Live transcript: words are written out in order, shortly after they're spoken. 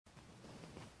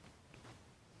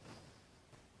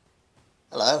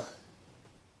Hello,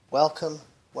 welcome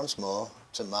once more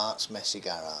to Mart's Messy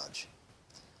Garage.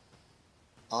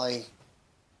 I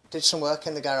did some work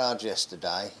in the garage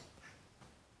yesterday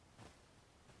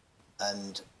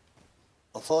and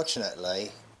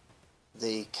unfortunately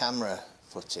the camera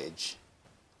footage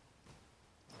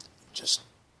just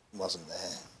wasn't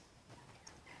there.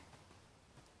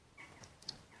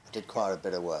 I did quite a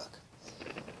bit of work,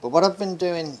 but what I've been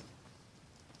doing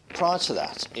prior to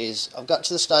that is I've got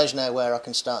to the stage now where I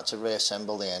can start to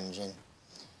reassemble the engine,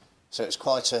 so it's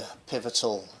quite a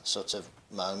pivotal sort of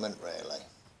moment really.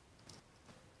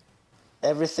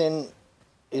 Everything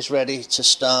is ready to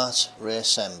start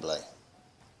reassembly.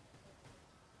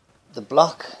 The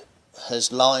block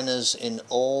has liners in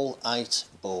all 8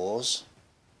 bores.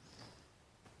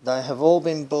 They have all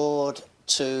been bored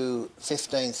to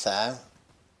 15 thou.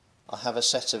 I have a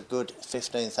set of good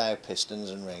 15 thou pistons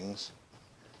and rings.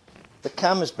 The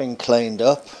cam has been cleaned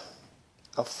up.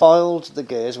 I've filed the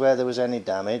gears where there was any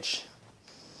damage,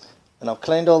 and I've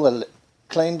cleaned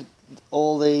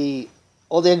all the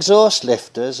exhaust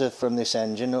lifters from this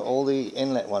engine. All the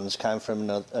inlet ones came from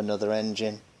another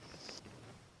engine.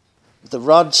 The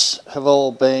rods have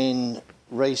all been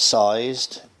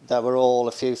resized. They were all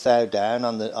a few thou down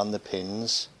on the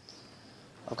pins.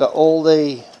 I've got all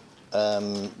the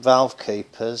valve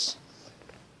keepers.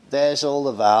 There's all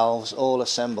the valves all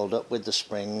assembled up with the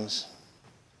springs.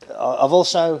 I've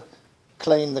also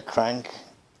cleaned the crank.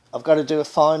 I've got to do a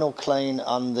final clean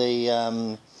on the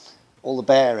all the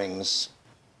bearings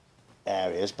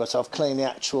areas, but I've cleaned the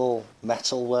actual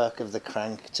metal work of the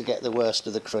crank to get the worst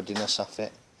of the cruddiness off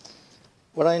it.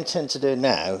 What I intend to do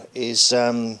now is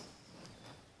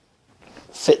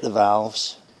fit the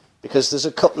valves, because there's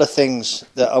a couple of things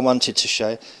that I wanted to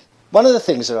show. One of the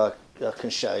things that I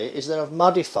can show you is that I've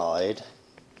modified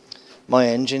my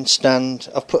engine stand.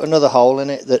 I've put another hole in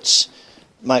it that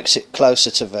makes it closer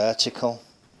to vertical.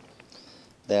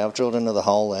 There, I've drilled another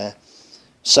hole there,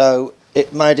 so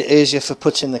it made it easier for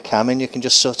putting the cam in. You can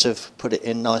just sort of put it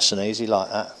in nice and easy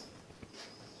like that.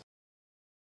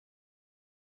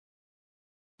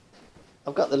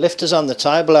 I've got the lifters on the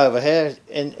table over here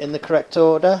in the correct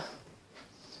order,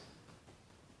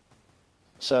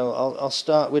 so I'll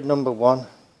start with number 1.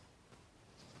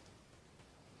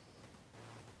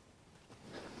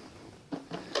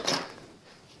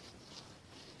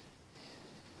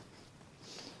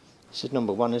 This is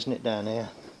number 1, isn't it, down here?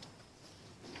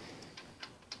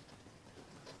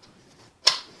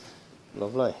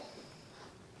 Lovely.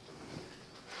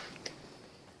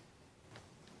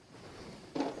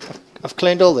 I've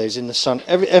cleaned all these in the sun.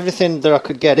 Everything that I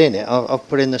could get in it, I've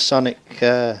put in the sonic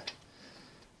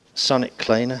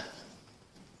cleaner.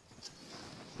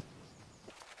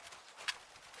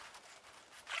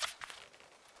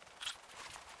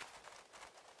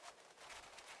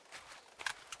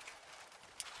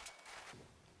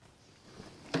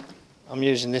 I'm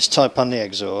using this type on the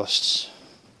exhausts.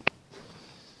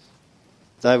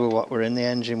 They were what were in the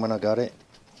engine when I got it.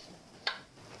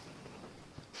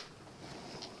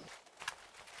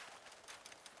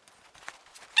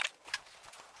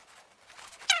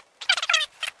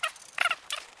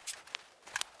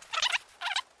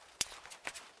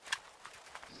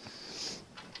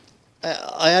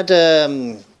 I had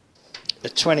a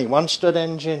 21 stud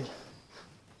engine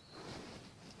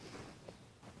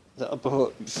that I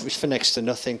bought for next to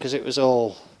nothing because it was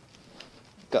all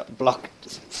got block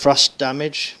frost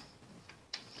damage.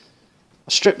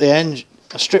 I stripped the engine,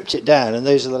 I stripped it down, and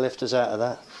these are the lifters out of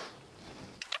that.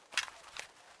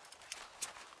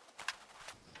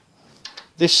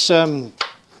 This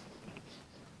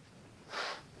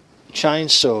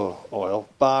chainsaw oil,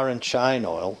 bar and chain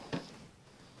oil,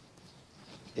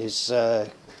 is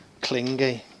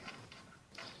clingy,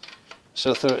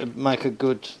 so I thought it'd make a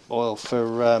good oil for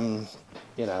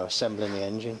you know, assembling the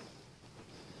engine.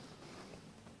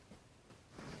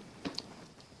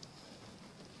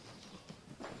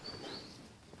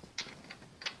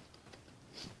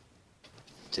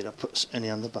 Did I put any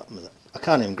on the bottom of that? I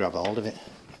can't even grab hold of it.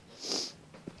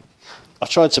 I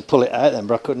tried to pull it out then,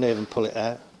 but I couldn't even pull it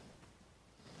out.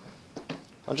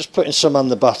 I'm just putting some on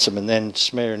the bottom and then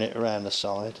smearing it around the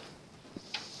side.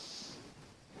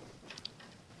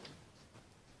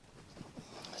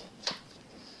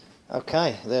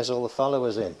 Okay, there's all the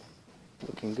followers in.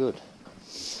 Looking good.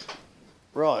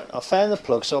 Right, I found the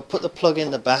plug, so I'll put the plug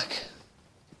in the back.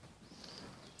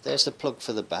 There's the plug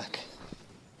for the back.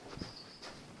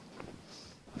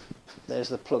 There's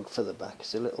the plug for the back.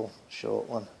 It's a little short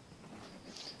one.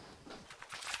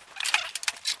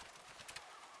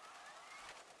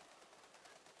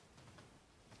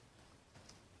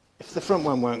 If the front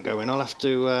one won't go in, I'll have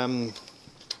to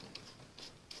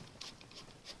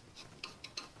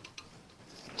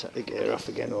take the gear off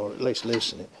again, or at least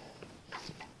loosen it.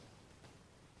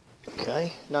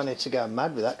 Okay, no need to go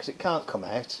mad with that because it can't come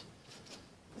out.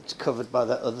 It's covered by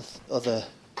that other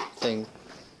thing.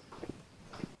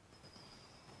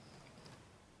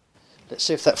 Let's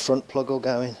see if that front plug will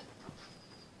go in.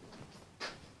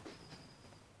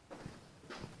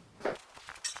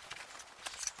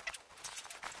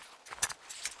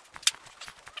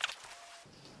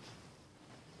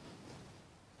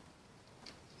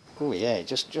 Oh yeah, it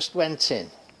just went in.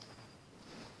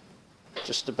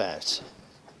 Just about.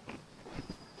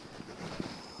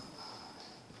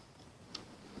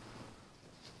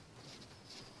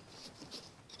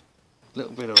 A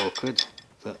little bit awkward,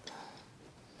 but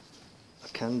I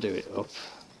can do it up.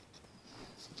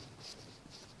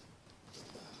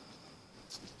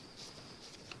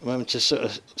 I'm having to sort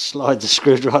of slide the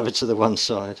screwdriver to the one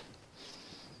side.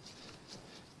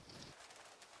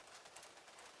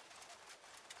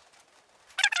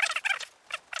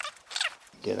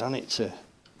 Get on it to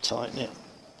tighten it.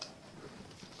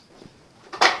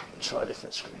 Try a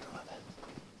different screwdriver.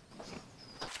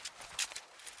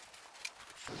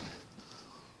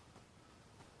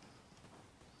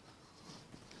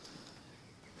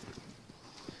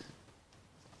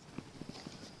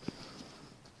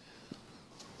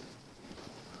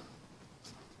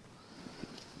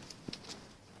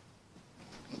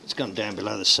 It's gone down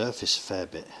below the surface a fair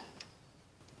bit.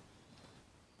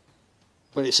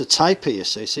 But it's a taper, you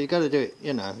see, so you've got to do it,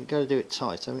 you know, you've got to do it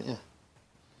tight, haven't you?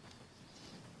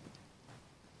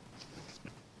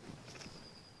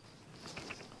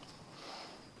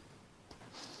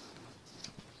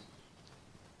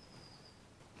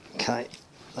 Okay,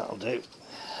 that'll do.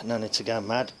 No need to go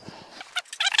mad.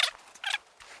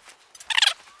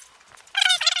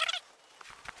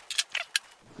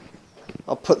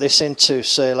 I'll put this in to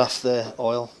seal off the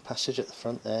oil passage at the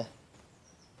front there.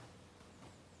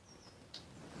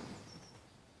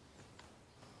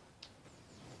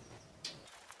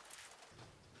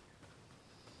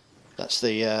 That's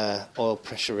the oil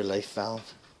pressure relief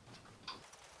valve.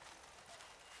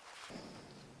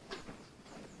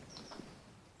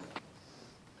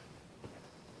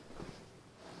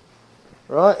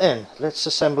 Right then, let's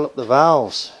assemble up the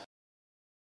valves.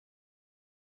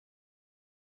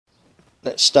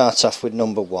 Let's start off with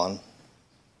number 1.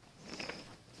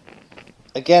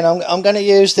 Again, I'm going to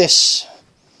use these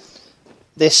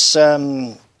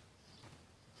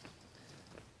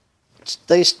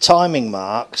timing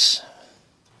marks.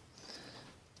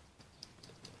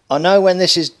 I know when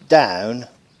this is down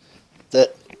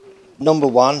that number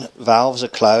 1 valves are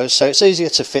closed, so it's easier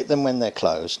to fit them when they're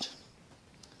closed.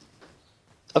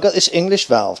 I've got this English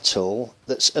valve tool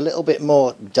that's a little bit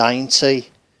more dainty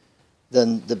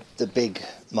than the big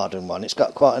modern one. It's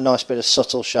got quite a nice bit of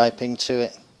subtle shaping to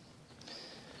it.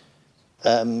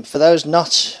 For those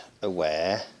not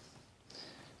aware,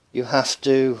 you have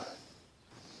to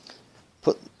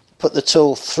put the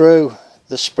tool through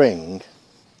the spring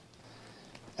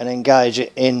and engage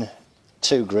it in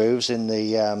 2 grooves in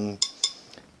the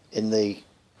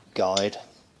guide.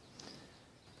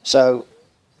 So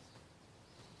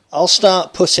I'll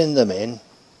start putting them in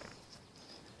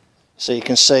so you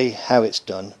can see how it's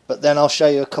done, but then I'll show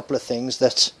you a couple of things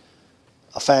that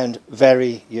I found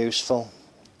very useful,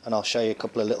 and I'll show you a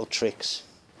couple of little tricks.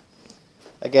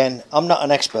 Again, I'm not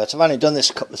an expert, I've only done this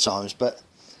a couple of times, but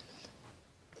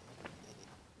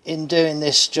in doing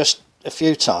this just a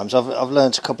few times I've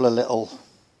learned a couple of little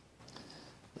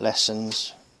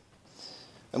lessons,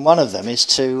 and one of them is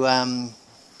to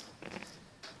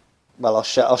well,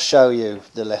 I'll show you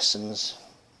the lessons.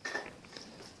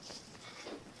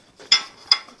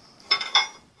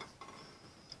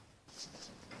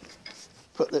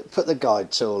 Put the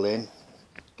guide tool in,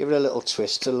 give it a little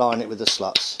twist to line it with the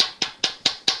slots,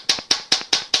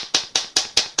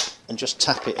 and just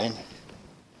tap it in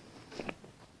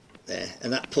there,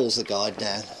 and that pulls the guide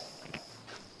down.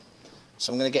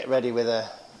 So I'm going to get ready with the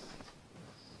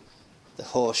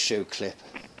horseshoe clip.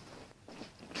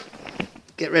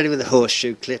 Get ready with the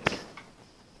horseshoe clip,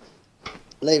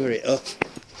 lever it up,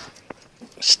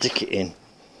 stick it in.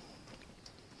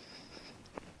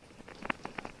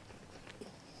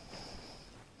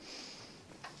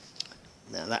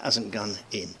 Now that hasn't gone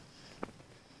in.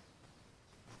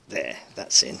 There,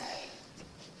 that's in.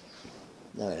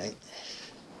 No, it ain't.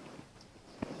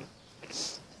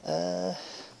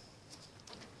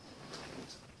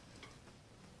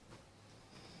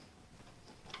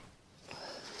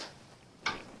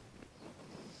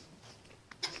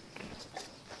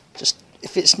 Just,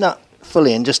 if it's not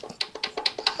fully in, just,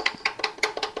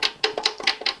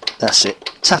 that's it.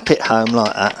 Tap it home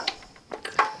like that.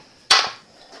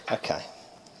 Okay.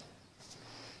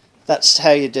 That's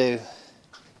how you do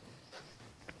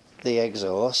the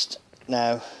exhaust.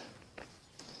 Now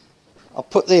I'll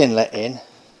put the inlet in,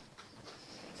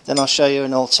 then I'll show you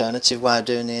an alternative way of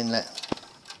doing the inlet.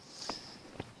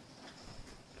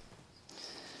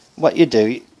 What you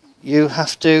do, you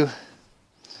have to,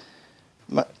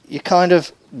 you kind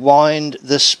of wind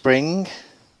the spring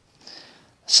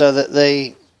so that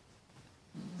the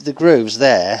grooves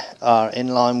there are in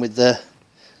line with the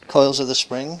coils of the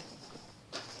spring.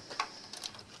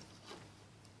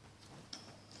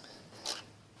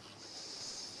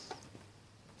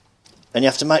 And you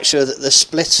have to make sure that the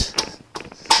split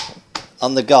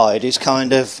on the guide is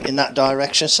kind of in that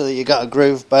direction so that you got a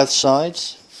groove both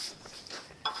sides.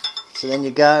 So then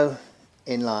you go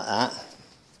in like that,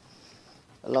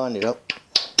 line it up,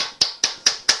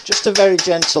 just a very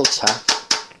gentle tap,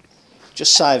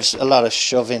 just saves a lot of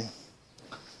shoving.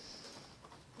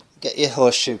 Get your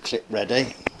horseshoe clip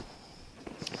ready,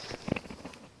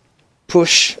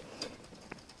 push,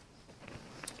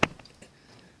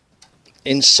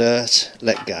 insert,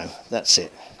 let go, that's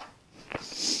it.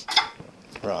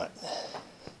 Right.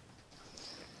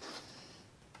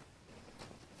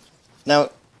 Now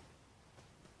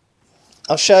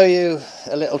I'll show you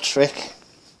a little trick.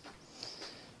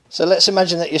 So let's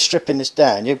imagine that you're stripping this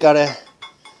down. You've got to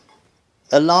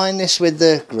align this with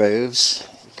the grooves,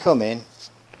 come in,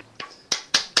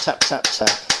 tap tap tap,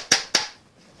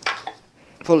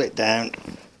 pull it down,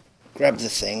 grab the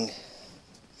thing,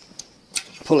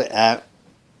 pull it out,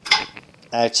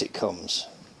 out it comes.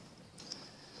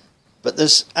 But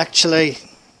there's actually,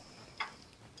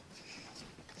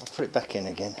 I'll put it back in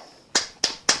again.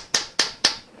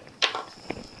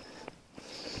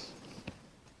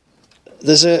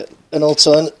 There's an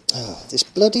alternate. Oh, this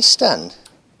bloody stand.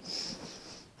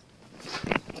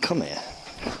 Come here.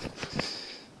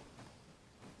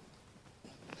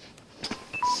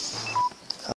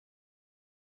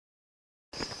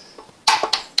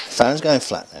 Phone's going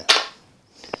flat now.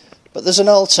 But there's an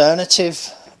alternative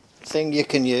thing you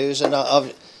can use, and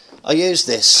I use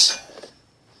this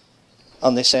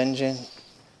on this engine.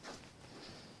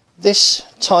 This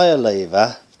tyre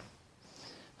lever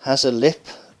has a lip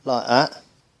like that,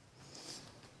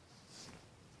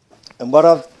 and what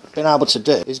I've been able to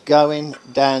do is going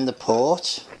down the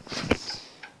port,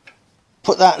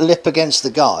 put that lip against the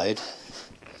guide,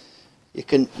 you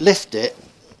can lift it,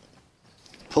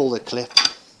 pull the clip,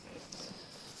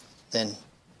 then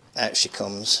out she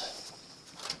comes.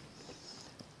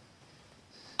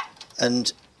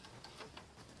 And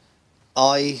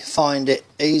I find it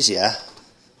easier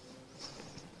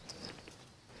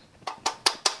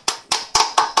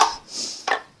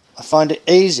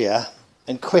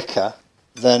and quicker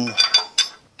than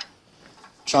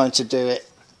trying to do it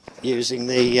using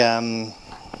the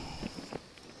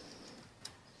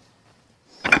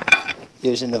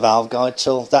valve guide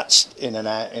tool. That's in and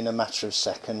out in a matter of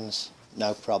seconds,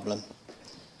 no problem.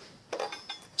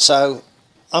 So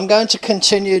I'm going to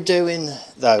continue doing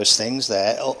those things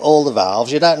there, all the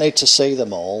valves. You don't need to see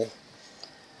them all,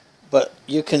 but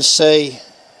you can see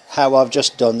how I've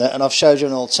just done that, and I've showed you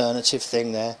an alternative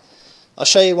thing there. I'll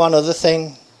show you one other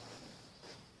thing.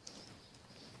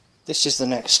 This is the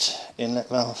next inlet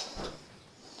valve.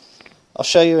 I'll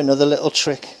show you another little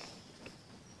trick.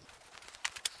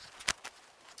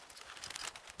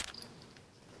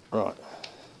 Right.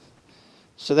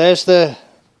 So there's the...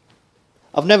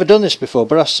 I've never done this before,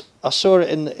 but I saw it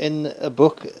in a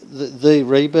book, the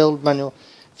rebuild manual.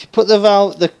 If you put the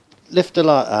valve, the lifter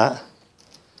like that,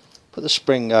 put the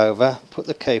spring over, put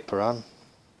the keeper on,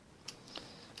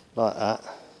 like that.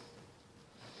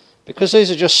 Because these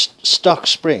are just stock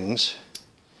springs,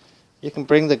 you can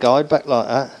bring the guide back like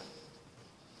that,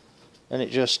 and it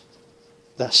just,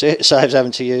 that's it, saves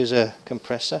having to use a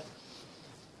compressor.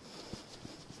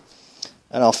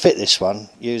 And I'll fit this one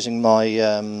using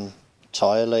my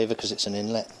tyre lever because it's an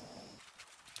inlet.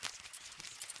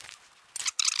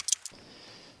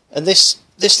 And this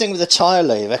thing with the tyre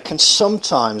lever can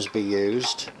sometimes be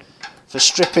used for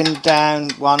stripping down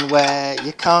one where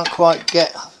you can't quite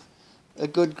get a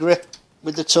good grip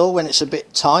with the tool when it's a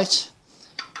bit tight.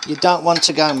 You don't want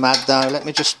to go mad though, let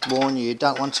me just warn you, you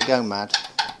don't want to go mad.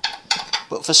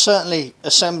 But for certainly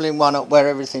assembling one up where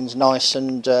everything's nice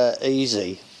and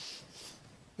easy,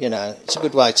 you know, it's a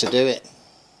good way to do it.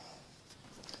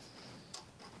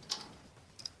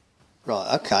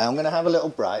 Right, okay, I'm going to have a little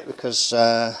break because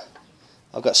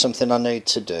I've got something I need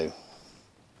to do.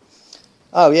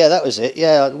 Oh yeah, that was it.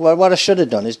 Yeah, well, what I should have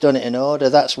done is done it in order.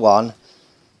 That's one.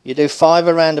 You do 5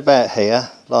 around about here,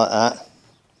 like that.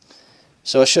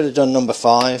 So I should have done number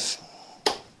 5.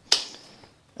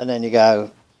 And then you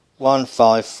go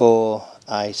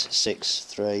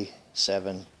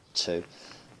 1548637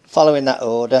 following that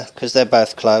order because they're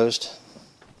both closed.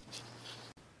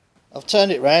 I've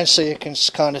turned it round so you can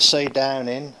kind of see down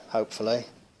in, hopefully.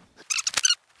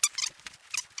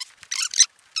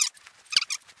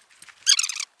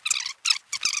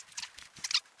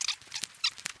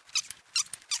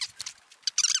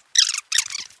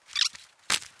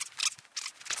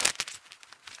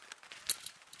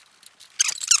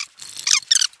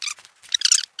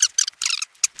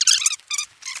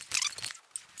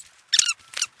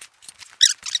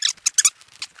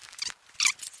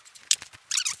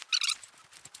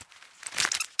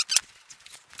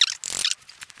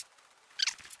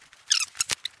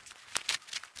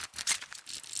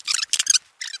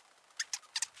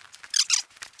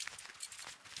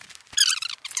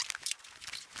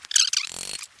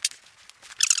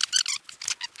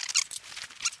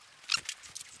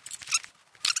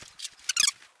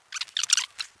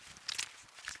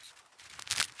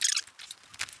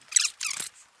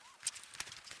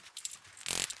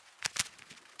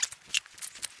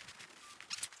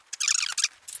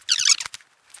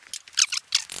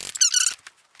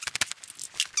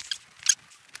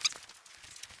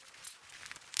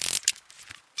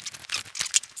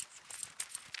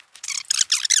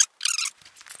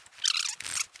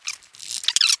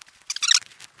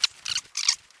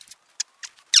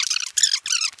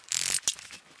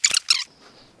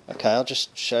 Okay, I'll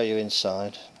just show you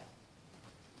inside.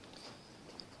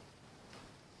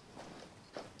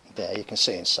 There, you can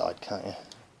see inside, can't you?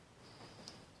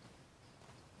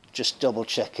 Just double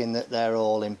checking that they're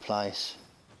all in place.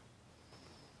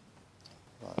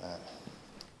 Like that.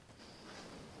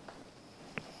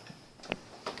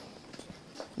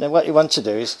 Now what you want to do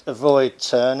is avoid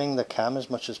turning the cam as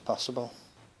much as possible.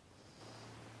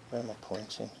 Where am I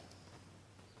pointing?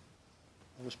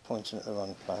 I was pointing at the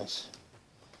wrong place.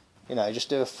 You know, just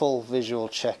do a full visual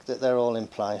check that they're all in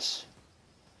place.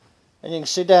 And you can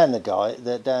see down the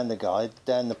guide, down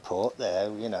the port there,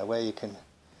 you know, where you can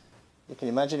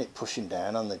imagine it pushing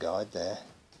down on the guide there.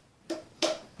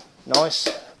 Nice,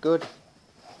 good.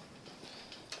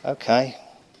 Okay.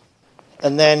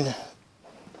 And then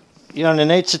you only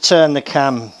need to turn the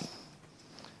cam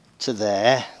to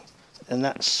there, and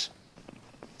that's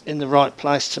in the right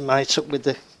place to mate up with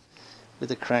the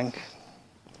crank,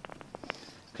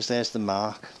 because there's the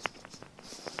mark.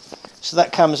 So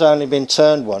that cam's only been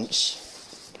turned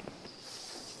once,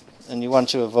 and you want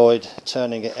to avoid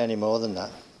turning it any more than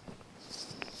that.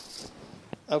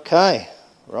 Okay,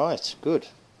 right, good.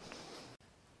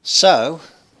 So,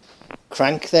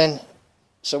 crank then.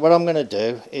 So what I'm going to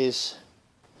do is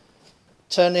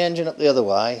turn the engine up the other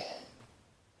way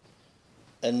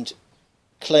and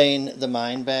clean the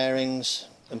main bearings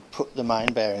and put the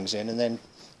main bearings in, and then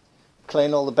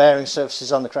clean all the bearing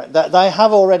surfaces on the crank. They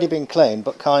have already been cleaned,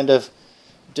 but kind of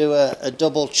do a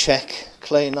double check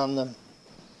clean on them.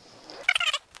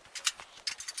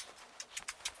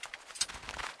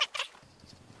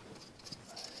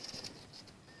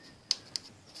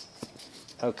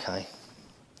 Okay,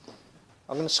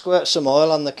 I'm going to squirt some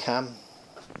oil on the cam.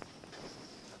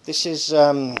 This is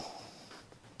again,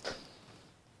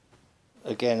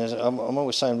 as I'm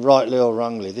always saying, rightly or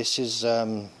wrongly, this is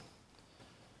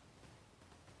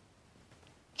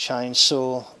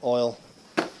chainsaw oil.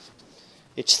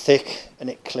 It's thick and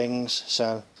it clings,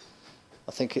 so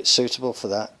I think it's suitable for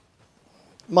that.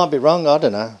 Might be wrong, I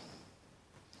don't know.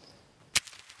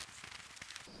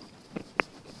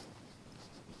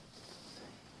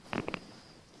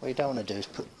 What you don't want to do is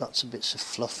put lots of bits of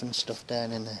fluff and stuff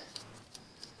down in there.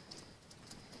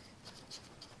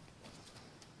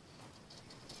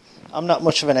 I'm not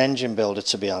much of an engine builder,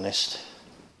 to be honest,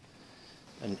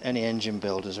 and any engine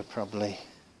builders are probably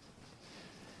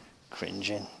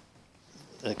cringing.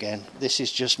 Again, this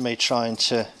is just me trying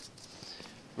to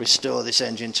restore this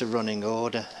engine to running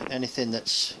order. Anything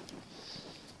that's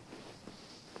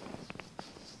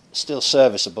still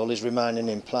serviceable is remaining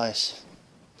in place.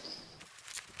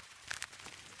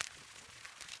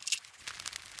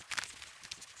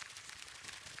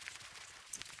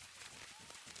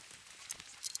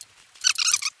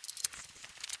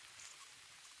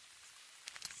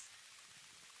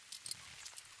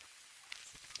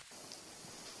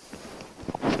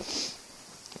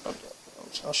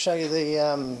 I'll show you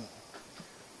the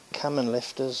cam and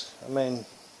lifters. I mean,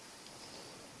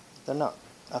 they're not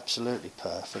absolutely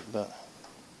perfect, but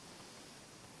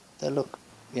they look,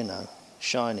 you know,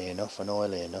 shiny enough and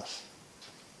oily enough.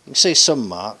 You can see some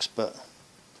marks, but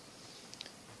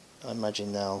I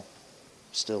imagine they'll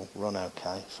still run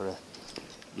okay for a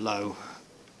low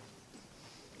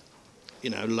you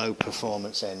know, low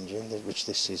performance engine, which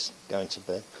this is going to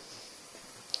be.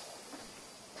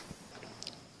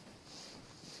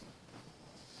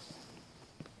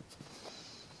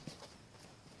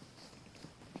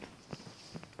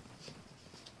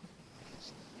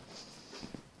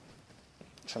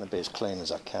 Trying to be as clean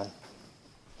as I can.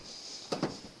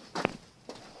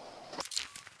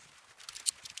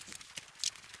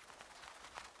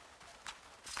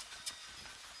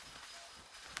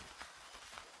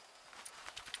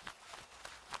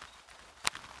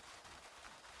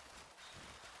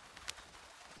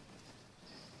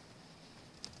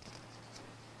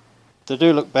 They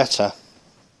do look better.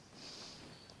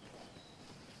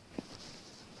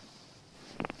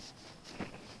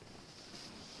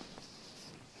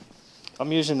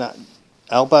 I'm using that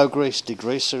elbow grease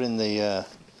degreaser in the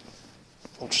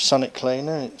ultrasonic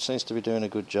cleaner. It seems to be doing a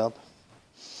good job.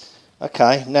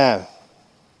 Okay, now.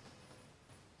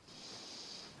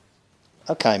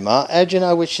 Okay, Mart, how do you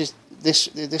know which is this?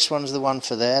 This one's the one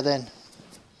for there then?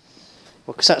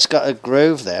 Well, because that's got a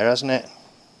groove there, hasn't it?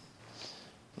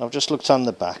 I've just looked on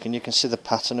the back and you can see the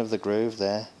pattern of the groove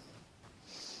there.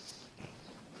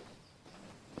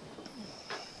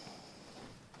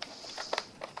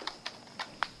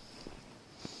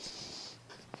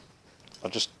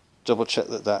 I'll just double check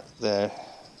that there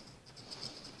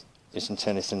isn't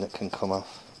anything that can come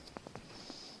off.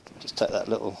 Just take that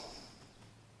little,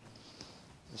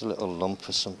 there's a little lump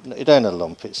or something. It ain't a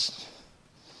lump, it's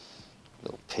a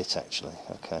little pit actually.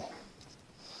 Okay.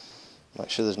 Make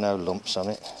sure there's no lumps on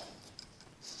it.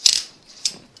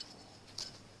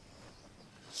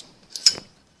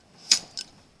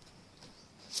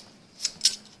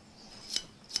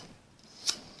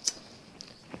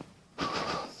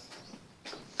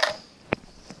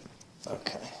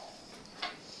 Okay.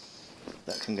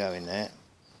 That can go in there.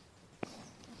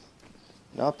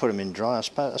 No, I'll put them in dry. I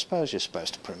suppose you're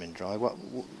supposed to put them in dry.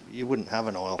 You wouldn't have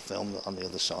an oil film on the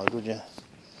other side, would you?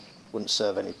 Wouldn't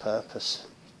serve any purpose.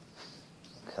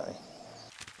 Okay.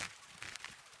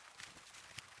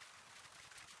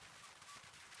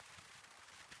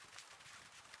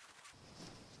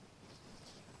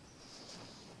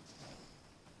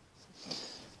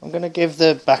 I'm going to give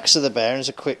the backs of the bearings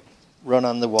a quick run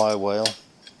on the wire wheel.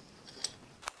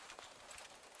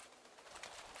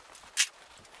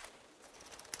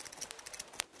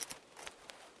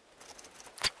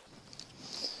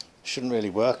 Shouldn't really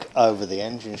work over the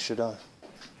engine, should I?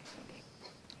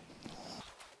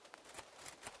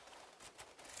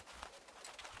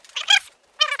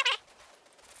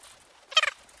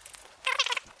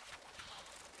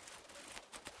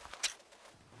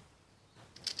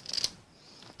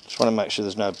 Just want to make sure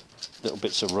there's no little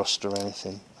bits of rust or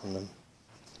anything on them.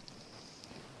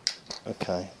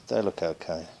 Okay, they look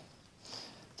okay.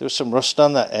 There was some rust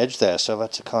on that edge there, so I've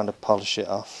had to kind of polish it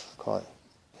off quite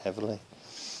heavily.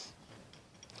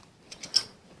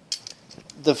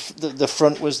 The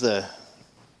front was the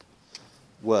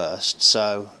worst,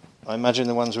 so I imagine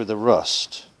the ones with the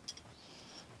rust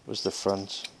was the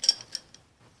front.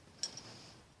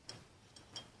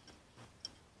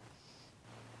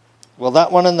 Well,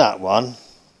 that one and that one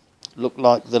look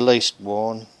like the least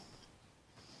worn,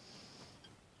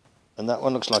 and that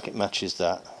one looks like it matches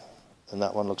that, and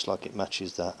that one looks like it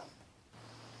matches that.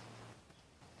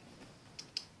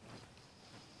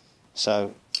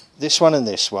 So this one and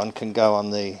this one can go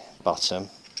on the bottom.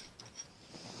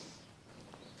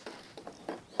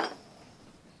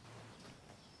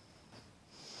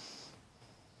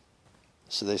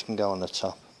 So these can go on the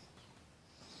top.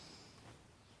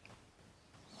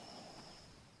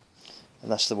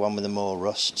 And that's the one with the more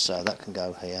rust, so that can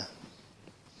go here.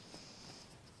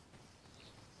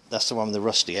 That's the one with the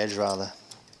rusty edge rather.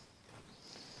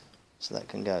 So that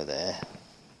can go there.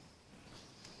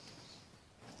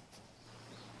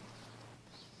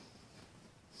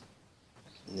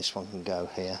 And this one can go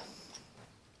here.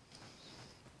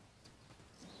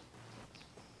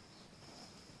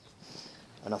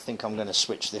 And I think I'm going to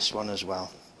switch this one as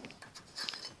well,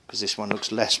 because this one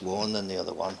looks less worn than the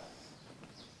other one.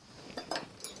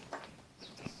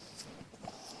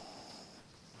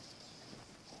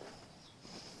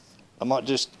 I might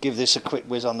just give this a quick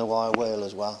whiz on the wire wheel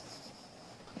as well.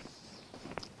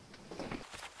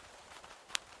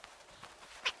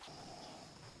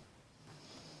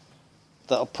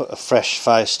 That'll put a fresh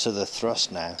face to the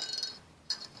thrust now.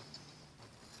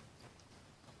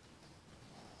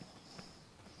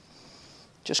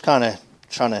 Just kind of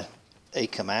trying to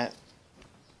eke them out.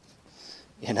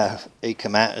 You know, eke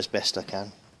them out as best I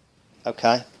can.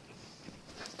 Okay,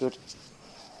 good.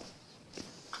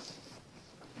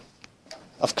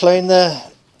 I've cleaned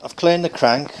the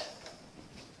crank.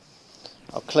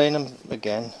 I'll clean them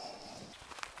again.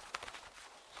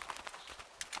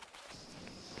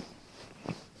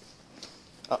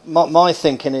 My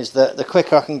thinking is that the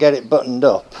quicker I can get it buttoned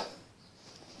up,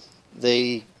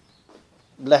 the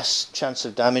less chance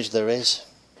of damage there is.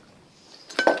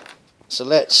 So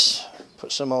let's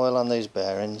put some oil on these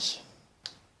bearings.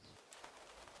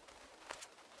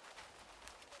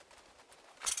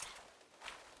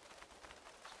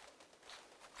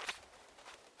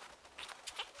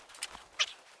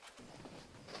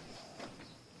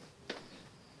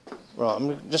 Right,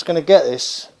 I'm just going to get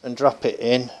this and drop it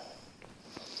in,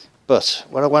 but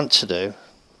what I want to do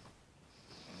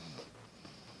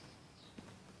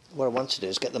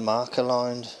is get the mark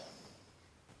aligned.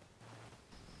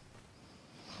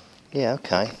 Yeah,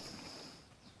 okay.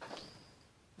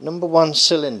 Number 1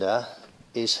 cylinder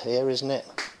is here, isn't it?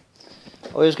 I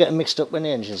always get mixed up when the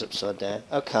engine's upside down.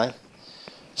 Okay.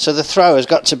 So the thrower's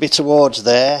got to be towards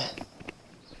there.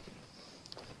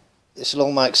 This will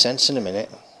all make sense in a minute.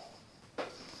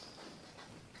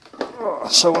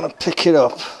 So I want to pick it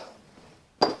up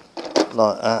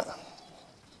like that.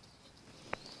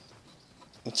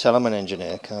 You tell I'm an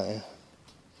engineer, can't you?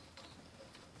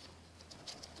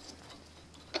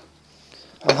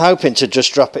 I'm hoping to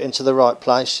just drop it into the right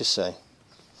place, you see.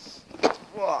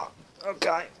 Whoa,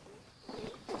 okay.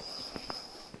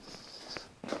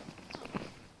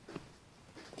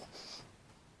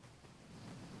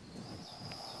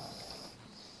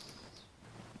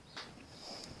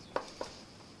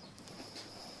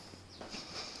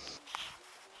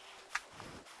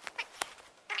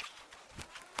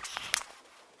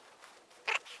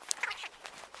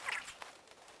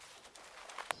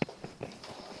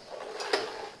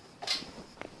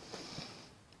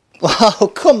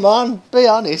 Oh, come on, be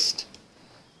honest.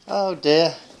 Oh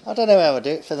dear, I don't know how I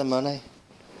do it for the money.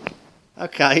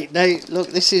 Okay, now look,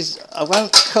 this is, I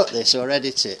won't cut this or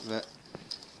edit it, but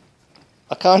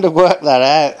I kind of worked that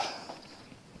out.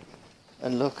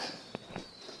 And look,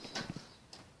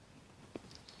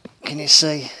 can you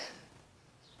see?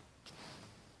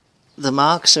 The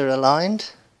marks are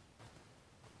aligned.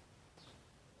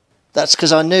 That's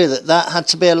because I knew that that had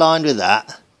to be aligned with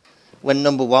that when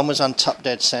number 1 was on top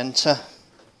dead centre.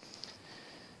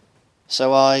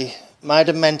 So I made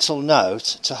a mental note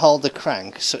to hold the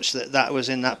crank such that that was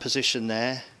in that position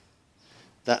there.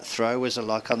 That throw was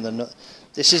like on the...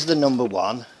 This is the number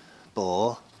 1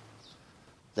 bore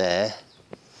there.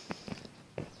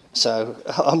 So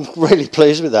I'm really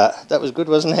pleased with that. That was good,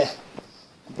 wasn't it?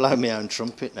 Blow my own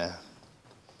trumpet now.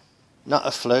 Not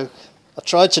a fluke. I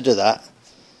tried to do that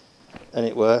and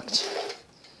it worked.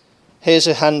 Here's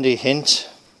a handy hint.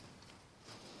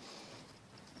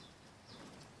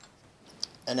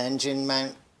 An engine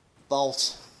mount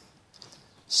bolt,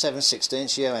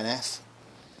 7/16 UNF.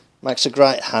 Makes a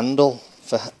great handle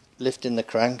for lifting the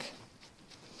crank.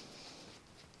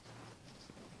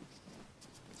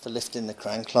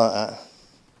 Like that.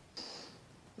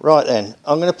 Right then,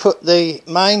 I'm going to put the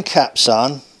main caps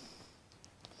on,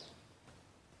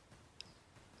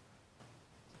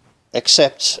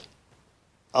 except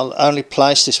I'll only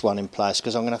place this one in place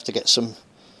because I'm going to have to get some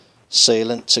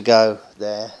sealant to go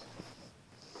there.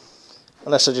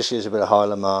 Unless I just use a bit of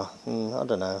Hylamar. I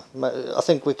don't know. I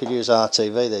think we could use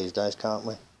RTV these days, can't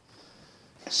we?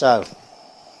 So,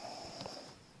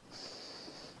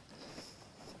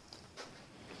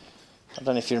 I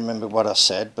don't know if you remember what I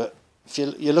said, but if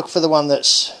you look for the one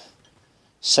that's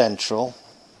central,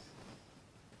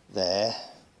 there,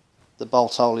 the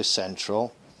bolt hole is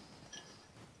central.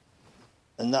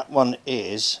 And that one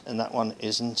is, and that one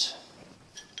isn't.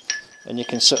 And you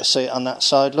can sort of see it on that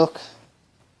side, look.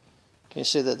 Can you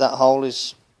see that that hole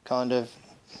is kind of...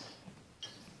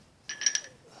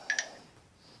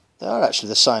 They are actually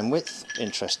the same width,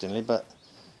 interestingly, but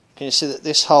can you see that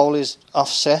this hole is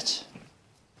offset?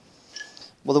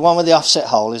 Well, the one with the offset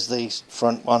hole is the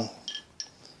front one.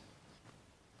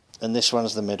 And this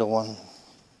one's the middle one.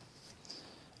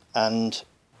 And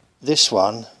this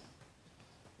one...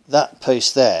 That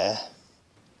piece there,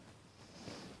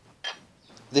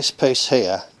 this piece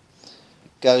here,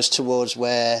 goes towards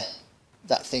where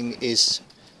that thing is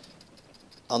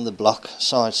on the block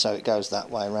side, so it goes that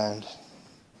way around.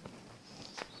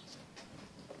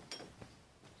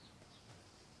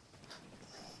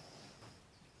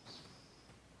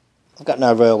 I've got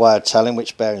no real way of telling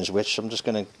which bearing's which, so I'm just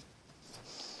going to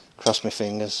cross my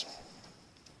fingers.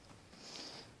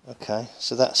 Okay,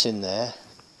 so that's in there.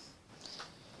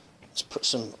 Let's put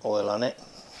some oil on it.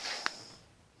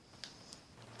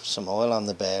 Put some oil on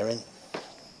the bearing.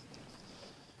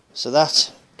 So that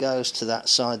goes to that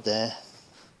side there.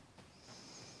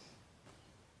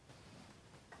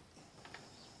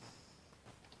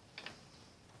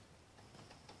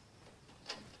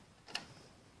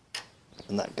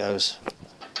 and that goes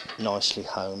nicely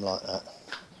home like that.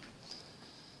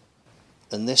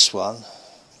 And this one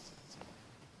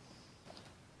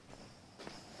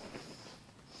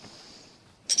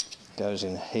goes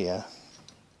in here.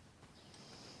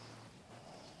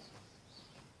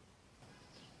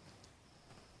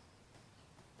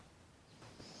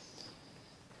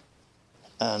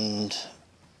 And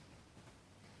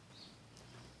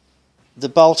the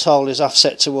bolt hole is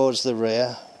offset towards the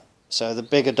rear, so the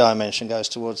bigger dimension goes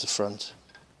towards the front.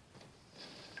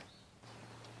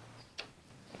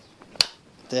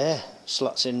 There,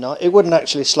 slots in nice. It wouldn't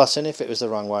actually slot in if it was the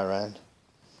wrong way around.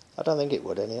 I don't think it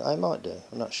would anyway. I might do,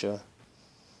 I'm not sure.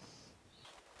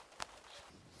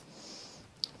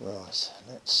 Right,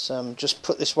 let's just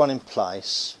put this one in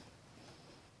place,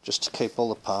 just to keep all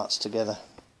the parts together.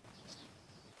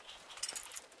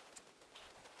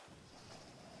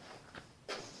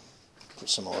 Put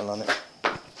some oil on it.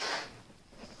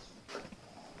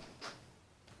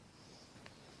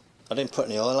 I didn't put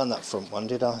any oil on that front one,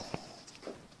 did I?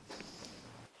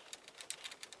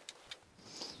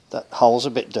 That hole's a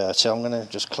bit dirty, I'm going to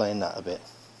just clean that a bit.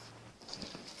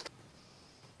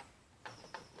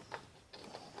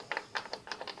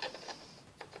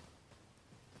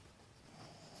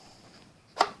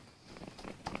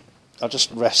 I'll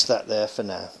just rest that there for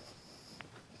now.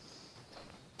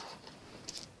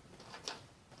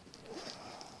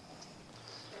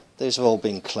 These have all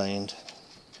been cleaned.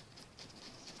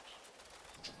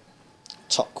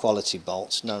 Top quality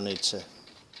bolts, no need to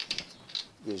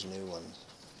use new ones.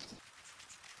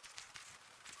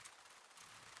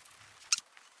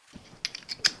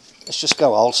 Let's just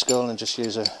go old school and just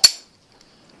use a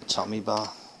Tommy bar.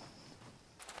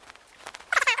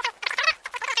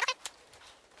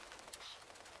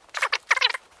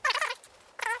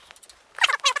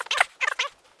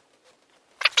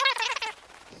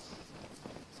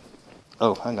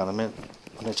 Oh, hang on a minute.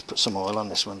 I need to put some oil on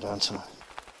this one, don't I?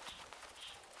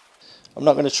 I'm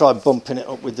not going to try bumping it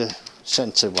up with the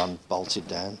centre one bolted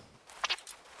down.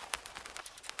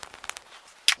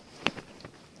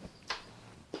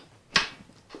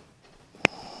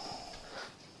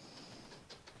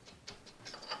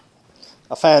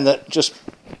 I found that just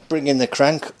bringing the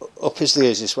crank up is the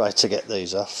easiest way to get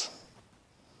these off.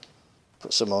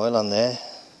 Put some oil on there.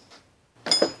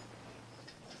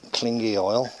 Clingy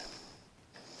oil.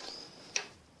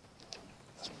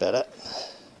 That's better.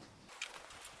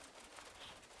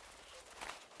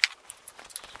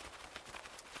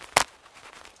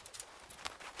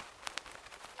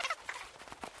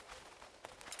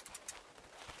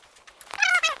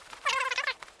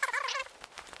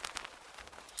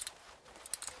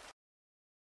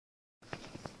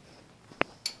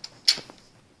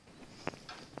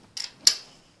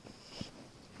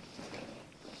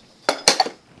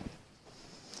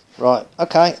 Right,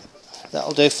 okay,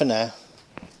 that'll do for now.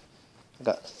 I've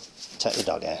got to take the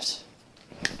dog out. See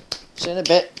you in a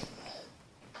bit.